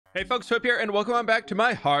Hey folks, fWhip here, and welcome on back to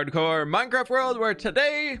my hardcore Minecraft world, where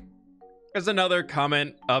today is another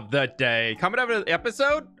comment of the day. Comment of the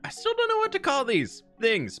episode? I still don't know what to call these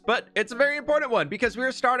things, but it's a very important one because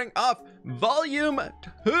we're starting off Volume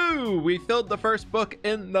 2. We filled the first book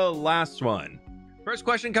in the last one. First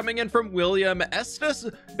question coming in from William Estes.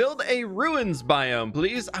 Build a ruins biome,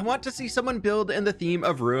 please. I want to see someone build in the theme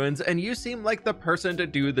of ruins, and you seem like the person to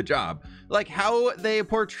do the job. Like how they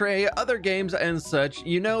portray other games and such,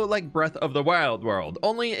 you know, like Breath of the Wild world,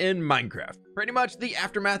 only in Minecraft. Pretty much the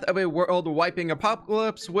aftermath of a world-wiping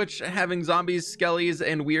apocalypse, which having zombies, skellies,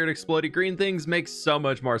 and weird exploding green things makes so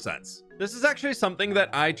much more sense. This is actually something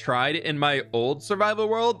that I tried in my old survival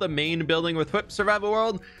world, the main building with fWhip survival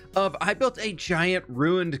world, I built a giant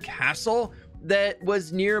ruined castle that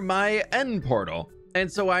was near my end portal.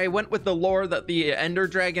 And so I went with the lore that the Ender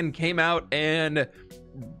Dragon came out and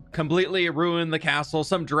completely ruined the castle.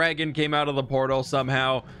 Some dragon came out of the portal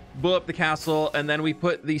somehow, blew up the castle, and then we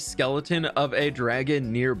put the skeleton of a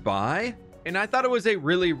dragon nearby. And I thought it was a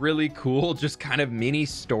really cool, just kind of mini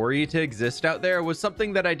story to exist out there. It was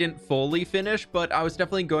something that I didn't fully finish, but I was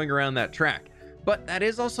definitely going around that track. But that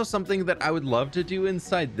is also something that I would love to do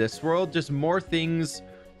inside this world, just more things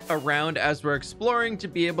around as we're exploring to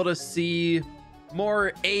be able to see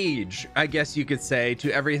more age, I guess you could say,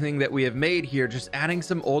 to everything that we have made here. Just adding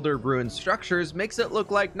some older ruined structures makes it look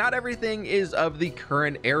like not everything is of the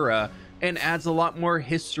current era, and adds a lot more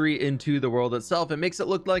history into the world itself. It makes it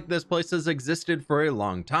look like this place has existed for a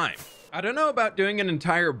long time. I don't know about doing an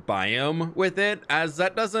entire biome with it, as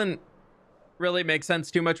that doesn't really make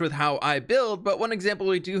sense too much with how I build, but one example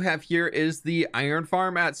we do have here is the iron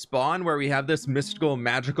farm at spawn, where we have this mystical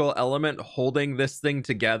magical element holding this thing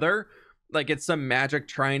together. Like it's some magic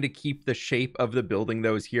trying to keep the shape of the building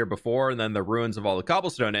that was here before, and then the ruins of all the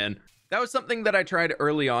cobblestone in. That was something that I tried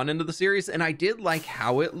early on into the series, and I did like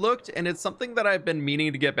how it looked, and it's something that I've been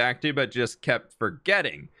meaning to get back to, but just kept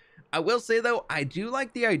forgetting. I will say though, I do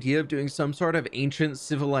like the idea of doing some sort of ancient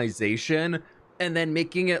civilization, and then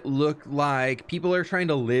making it look like people are trying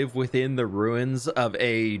to live within the ruins of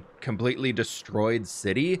a completely destroyed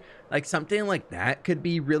city. Like something like that could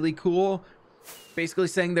be really cool. Basically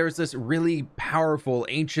saying there's this really powerful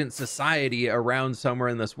ancient society around somewhere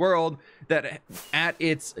in this world that at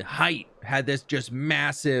its height had this just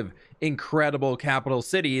massive, incredible capital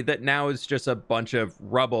city that now is just a bunch of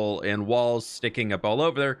rubble and walls sticking up all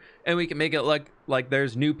over there. And we can make it look like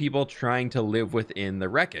there's new people trying to live within the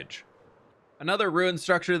wreckage. Another ruined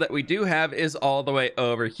structure that we do have is all the way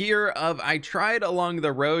over here. I tried along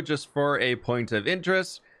the road just for a point of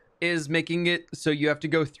interest, is making it so you have to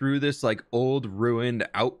go through this like old ruined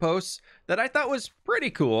outpost that I thought was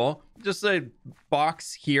pretty cool. Just a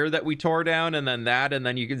box here that we tore down, and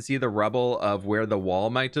then you can see the rubble of where the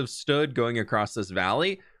wall might have stood going across this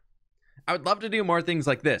valley. I would love to do more things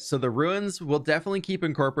like this. So the ruins will definitely keep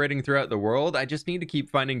incorporating throughout the world. I just need to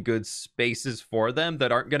keep finding good spaces for them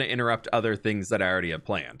that aren't going to interrupt other things that I already have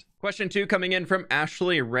planned. Question 2 coming in from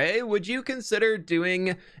Ashley Ray. Would you consider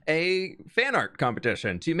doing a fan art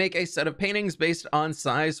competition to make a set of paintings based on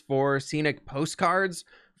size for scenic postcards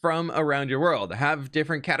from around your world? Have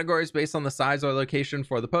different categories based on the size or location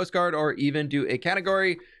for the postcard, or even do a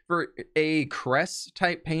category for a crest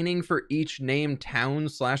type painting for each named town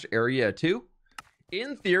 / area too?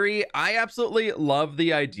 In theory, I absolutely love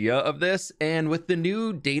the idea of this, and with the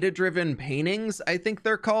new data-driven paintings, I think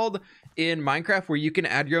they're called, in Minecraft, where you can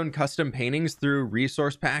add your own custom paintings through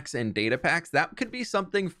resource packs and data packs, that could be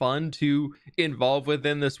something fun to involve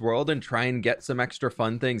within this world and try and get some extra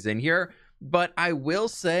fun things in here. But I will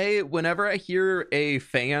say, whenever I hear a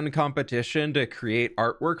fan competition to create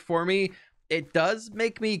artwork for me, it does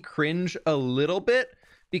make me cringe a little bit,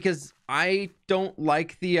 because I don't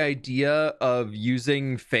like the idea of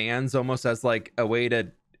using fans almost as like a way to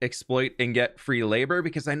exploit and get free labor,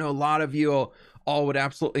 because I know a lot of you all would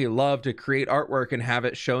absolutely love to create artwork and have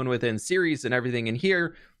it shown within series and everything in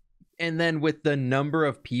here. And then with the number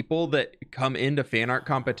of people that come into fan art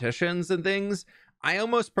competitions and things, I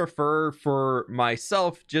almost prefer for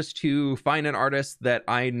myself just to find an artist that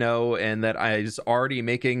I know and that is already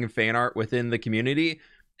making fan art within the community,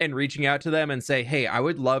 and reaching out to them and say, hey, I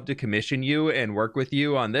would love to commission you and work with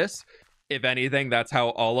you on this. If anything, that's how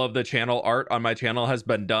all of the channel art on my channel has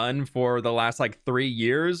been done for the last like 3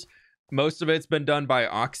 years. Most of it's been done by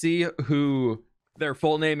Oxy, who their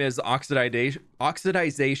full name is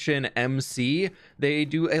Oxidization MC. They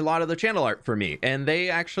do a lot of the channel art for me, and they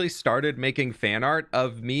actually started making fan art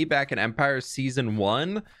of me back in Empire Season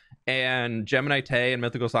 1, and Gemini Tay and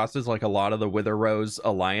Mythical Sauces, like a lot of the Wither Rose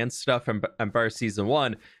Alliance stuff from Empire Season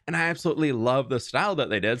 1, and I absolutely love the style that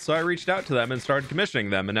they did, so I reached out to them and started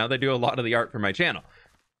commissioning them, and now they do a lot of the art for my channel.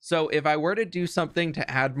 So if I were to do something to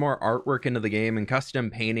add more artwork into the game and custom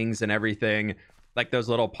paintings and everything, like those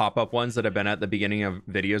little pop-up ones that have been at the beginning of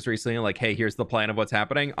videos recently, like, hey, here's the plan of what's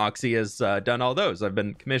happening, Oxy has done all those. I've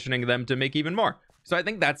been commissioning them to make even more. So I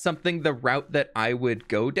think that's something, the route that I would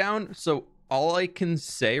go down. So all I can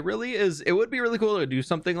say really is it would be really cool to do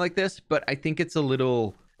something like this, but I think it's a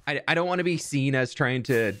little, I don't want to be seen as trying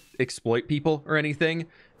to exploit people or anything,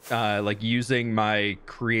 like using my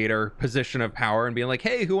creator position of power and being like,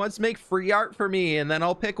 hey, who wants to make free art for me? And then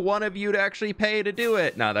I'll pick one of you to actually pay to do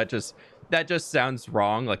it. No, that just sounds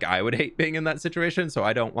wrong. Like, I would hate being in that situation, so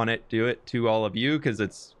I don't want to do it to all of you because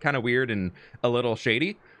it's kind of weird and a little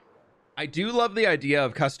shady. I do love the idea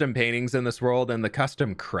of custom paintings in this world, and the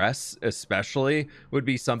custom crests especially would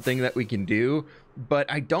be something that we can do,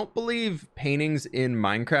 but I don't believe paintings in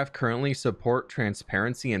Minecraft currently support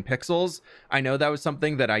transparency in pixels. I know that was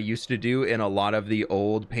something that I used to do in a lot of the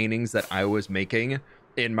old paintings that I was making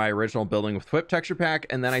in my original building with fWhip texture pack,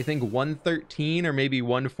 and then I think 1.13 or maybe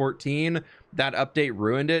 1.14, that update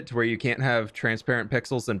ruined it to where you can't have transparent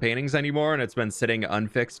pixels in paintings anymore, and it's been sitting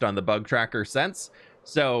unfixed on the bug tracker since.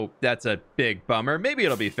 So that's a big bummer. Maybe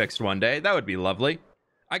it'll be fixed one day. That would be lovely.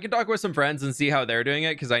 I can talk with some friends and see how they're doing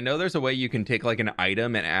it, because I know there's a way you can take like an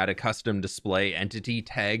item and add a custom display entity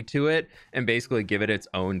tag to it and basically give it its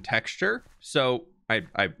own texture. So I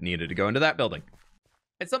needed to go into that building.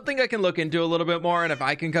 It's something I can look into a little bit more, and if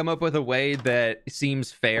I can come up with a way that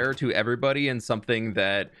seems fair to everybody and something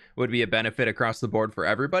that would be a benefit across the board for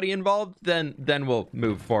everybody involved, then we'll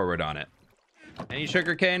move forward on it. Any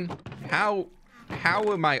sugarcane? How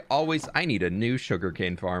am I always... I need a new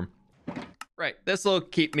sugarcane farm. Right, this will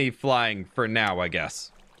keep me flying for now, I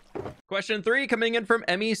guess. Question 3 coming in from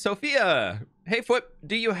Emmy Sophia. Hey fWhip,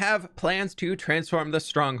 do you have plans to transform the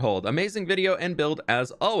stronghold? Amazing video and build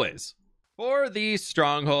as always. For the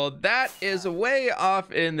stronghold, that is way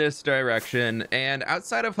off in this direction, and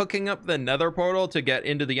outside of hooking up the nether portal to get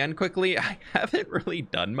into the end quickly, I haven't really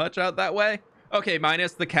done much out that way. Okay,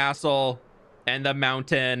 minus the castle and the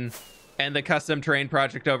mountain and the custom terrain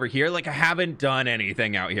project over here, like, I haven't done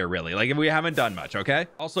anything out here really. Like, we haven't done much. Okay,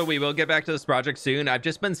 also, we will get back to this project soon. I've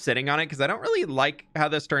just been sitting on it because I don't really like how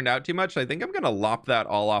this turned out too much. I think I'm gonna lop that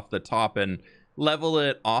all off the top and level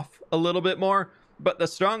it off a little bit more. But the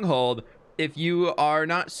stronghold, if you are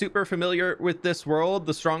not super familiar with this world,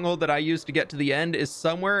 the stronghold that I used to get to the end is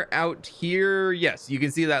somewhere out here. Yes, you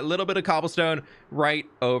can see that little bit of cobblestone right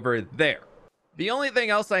over there. The only thing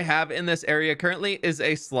else I have in this area currently is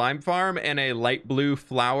a slime farm and a light blue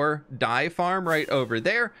flower dye farm right over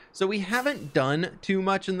there. So we haven't done too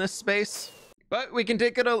much in this space, but we can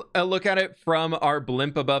take a look at it from our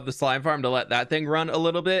blimp above the slime farm to let that thing run a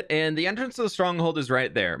little bit. And the entrance to the stronghold is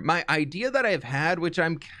right there. My idea that I've had, which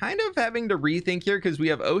I'm kind of having to rethink here because we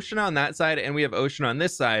have ocean on that side and we have ocean on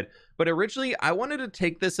this side. But originally I wanted to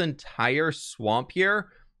take this entire swamp here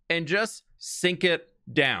and just sink it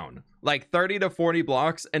down like 30 to 40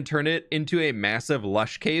 blocks and turn it into a massive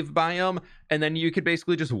lush cave biome. And then you could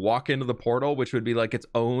basically just walk into the portal, which would be like its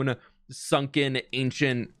own sunken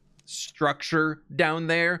ancient structure down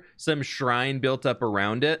there, some shrine built up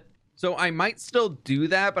around it. So I might still do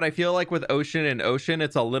that, but I feel like with ocean and ocean,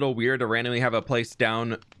 it's a little weird to randomly have a place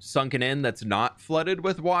down sunken in that's not flooded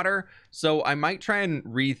with water. So I might try and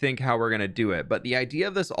rethink how we're going to do it. But the idea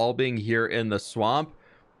of this all being here in the swamp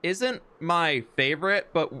isn't my favorite,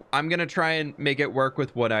 but I'm going to try and make it work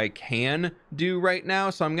with what I can do right now.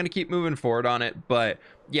 So I'm going to keep moving forward on it. But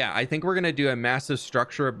yeah, I think we're going to do a massive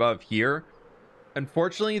structure above here.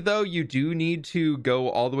 Unfortunately, though, you do need to go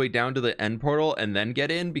all the way down to the end portal and then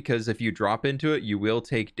get in, because if you drop into it, you will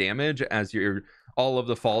take damage as all of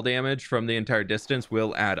the fall damage from the entire distance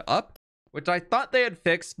will add up, which I thought they had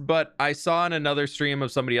fixed, but I saw in another stream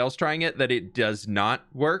of somebody else trying it that it does not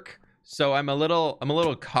work. So I'm a little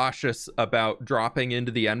cautious about dropping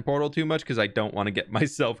into the end portal too much because I don't want to get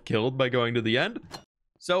myself killed by going to the end.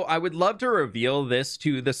 So I would love to reveal this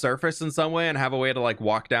to the surface in some way and have a way to like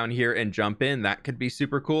walk down here and jump in. That could be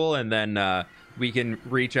super cool. And then we can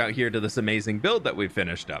reach out here to this amazing build that we've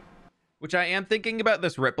finished up, which I am thinking about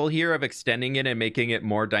this ripple here of extending it and making it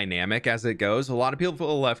more dynamic as it goes. A lot of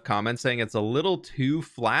people left comments saying it's a little too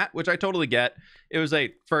flat, which I totally get. It was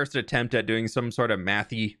a first attempt at doing some sort of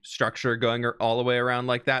mathy structure going all the way around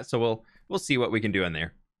like that. So we'll see what we can do in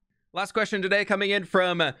there. Last question today coming in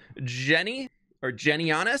from Jenny. Or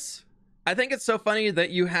Genianis. I think it's so funny that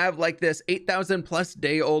you have like this 8,000 plus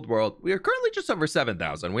day old world. We are currently just over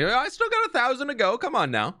 7,000. I still got 1,000 to go. Come on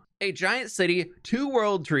now. a giant city, 2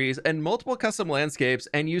 world trees, and multiple custom landscapes,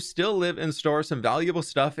 and you still live and store some valuable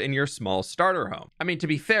stuff in your small starter home. I mean, to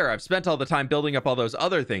be fair, I've spent all the time building up all those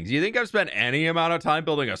other things. You think I've spent any amount of time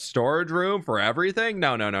building a storage room for everything?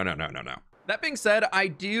 No. That being said, I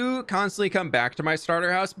do constantly come back to my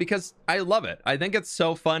starter house because I love it. I think it's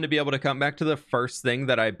so fun to be able to come back to the first thing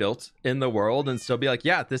that I built in the world and still be like,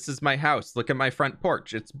 yeah, this is my house. Look at my front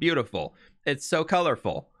porch. It's beautiful. It's so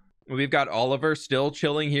colorful. We've got Oliver still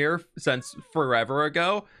chilling here since forever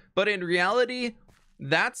ago. But in reality,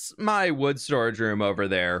 that's my wood storage room over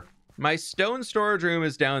there. My stone storage room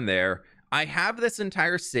is down there. I have this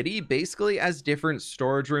entire city basically as different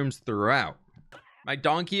storage rooms throughout. My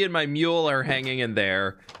donkey and my mule are hanging in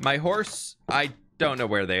there. My horse, I don't know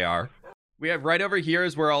where they are. We have right over here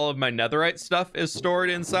is where all of my netherite stuff is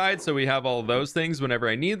stored inside. So we have all those things whenever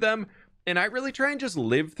I need them. And I really try and just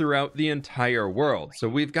live throughout the entire world. So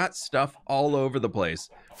we've got stuff all over the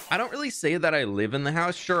place. I don't really say that I live in the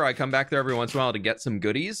house. Sure, I come back there every once in a while to get some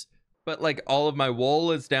goodies. But like all of my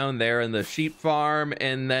wool is down there in the sheep farm,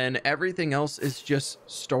 and then everything else is just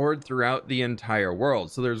stored throughout the entire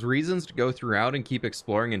world. So there's reasons to go throughout and keep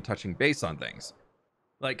exploring and touching base on things.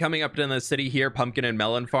 Like coming up to the city here, pumpkin and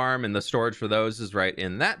melon farm, and the storage for those is right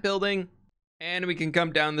in that building. And we can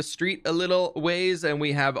come down the street a little ways, and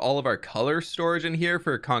we have all of our color storage in here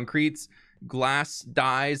for concretes, glass,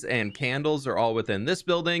 dyes, and candles are all within this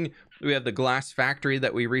building. We have the glass factory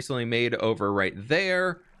that we recently made over right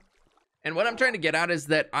there. And what I'm trying to get at is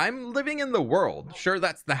that I'm living in the world. Sure,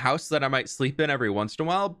 that's the house that I might sleep in every once in a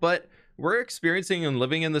while, but we're experiencing and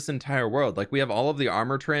living in this entire world. Like we have all of the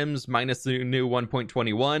armor trims minus the new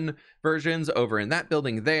 1.21 versions over in that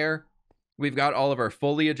building there. We've got all of our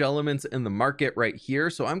foliage elements in the market right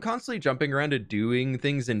here. So I'm constantly jumping around and doing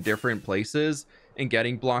things in different places and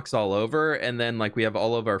getting blocks all over. And then like we have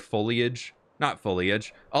all of our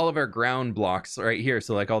all of our ground blocks right here.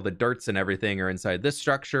 So like all the dirts and everything are inside this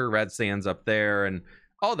structure, red sand's up there, and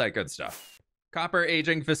all that good stuff. Copper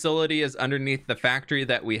aging facility is underneath the factory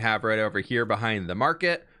that we have right over here behind the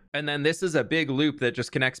market. And then this is a big loop that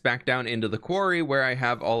just connects back down into the quarry where I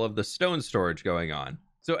have all of the stone storage going on.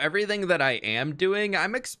 So everything that I am doing,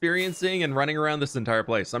 I'm experiencing and running around this entire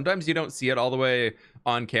place. Sometimes you don't see it all the way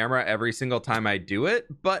on camera every single time I do it,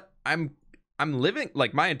 but I'm living,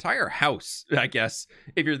 like my entire house, I guess,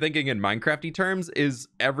 if you're thinking in Minecrafty terms, is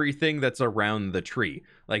everything that's around the tree.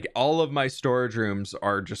 Like all of my storage rooms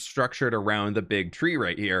are just structured around the big tree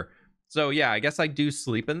right here. So yeah, I guess I do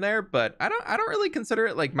sleep in there, but I don't really consider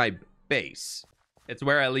it like my base. It's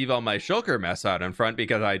where I leave all my shulker mess out in front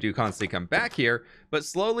because I do constantly come back here, but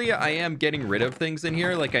slowly I am getting rid of things in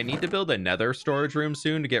here. Like I need to build a nether storage room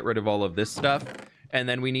soon to get rid of all of this stuff. And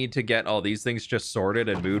then we need to get all these things just sorted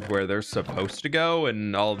and moved where they're supposed to go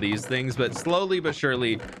and all these things. But slowly but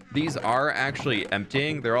surely, these are actually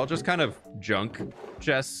emptying. They're all just kind of junk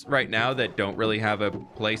chests right now that don't really have a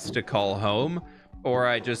place to call home. Or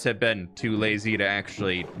I just have been too lazy to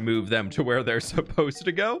actually move them to where they're supposed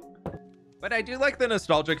to go. But I do like the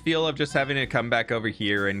nostalgic feel of just having to come back over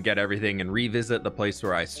here and get everything and revisit the place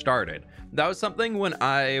where I started. That was something when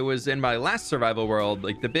I was in my last survival world,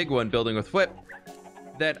 like the big one, building with fWhip,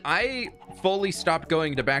 that I fully stopped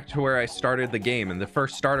going back to where I started the game in the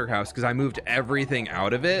first starter house because I moved everything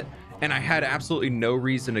out of it and I had absolutely no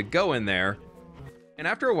reason to go in there. And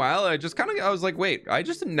after a while, I was like, wait, I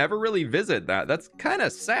just never really visit that. That's kind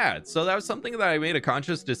of sad. So that was something that I made a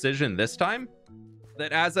conscious decision this time,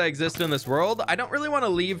 that as I exist in this world, I don't really want to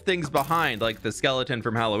leave things behind, like the skeleton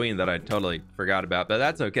from Halloween that I totally forgot about, but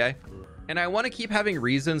that's okay. And I want to keep having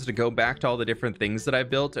reasons to go back to all the different things that I've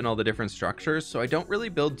built and all the different structures. So I don't really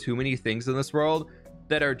build too many things in this world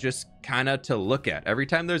that are just kind of to look at. Every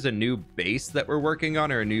time there's a new base that we're working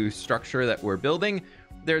on or a new structure that we're building,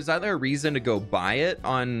 there's either a reason to go buy it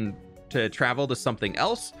on to travel to something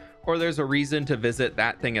else, or there's a reason to visit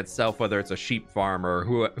that thing itself, whether it's a sheep farm or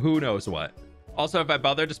who knows what. Also, if I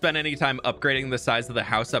bother to spend any time upgrading the size of the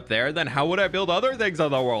house up there, then how would I build other things in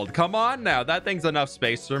the world? Come on now, that thing's enough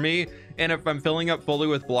space for me. And if I'm filling up fully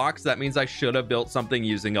with blocks, that means I should have built something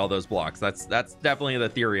using all those blocks. That's definitely the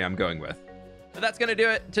theory I'm going with. But that's gonna do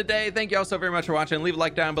it today. Thank you all so very much for watching. Leave a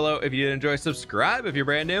like down below if you did enjoy. Subscribe if you're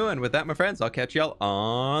brand new. And with that, my friends, I'll catch y'all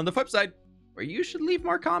on the flip side, where you should leave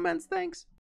more comments. Thanks.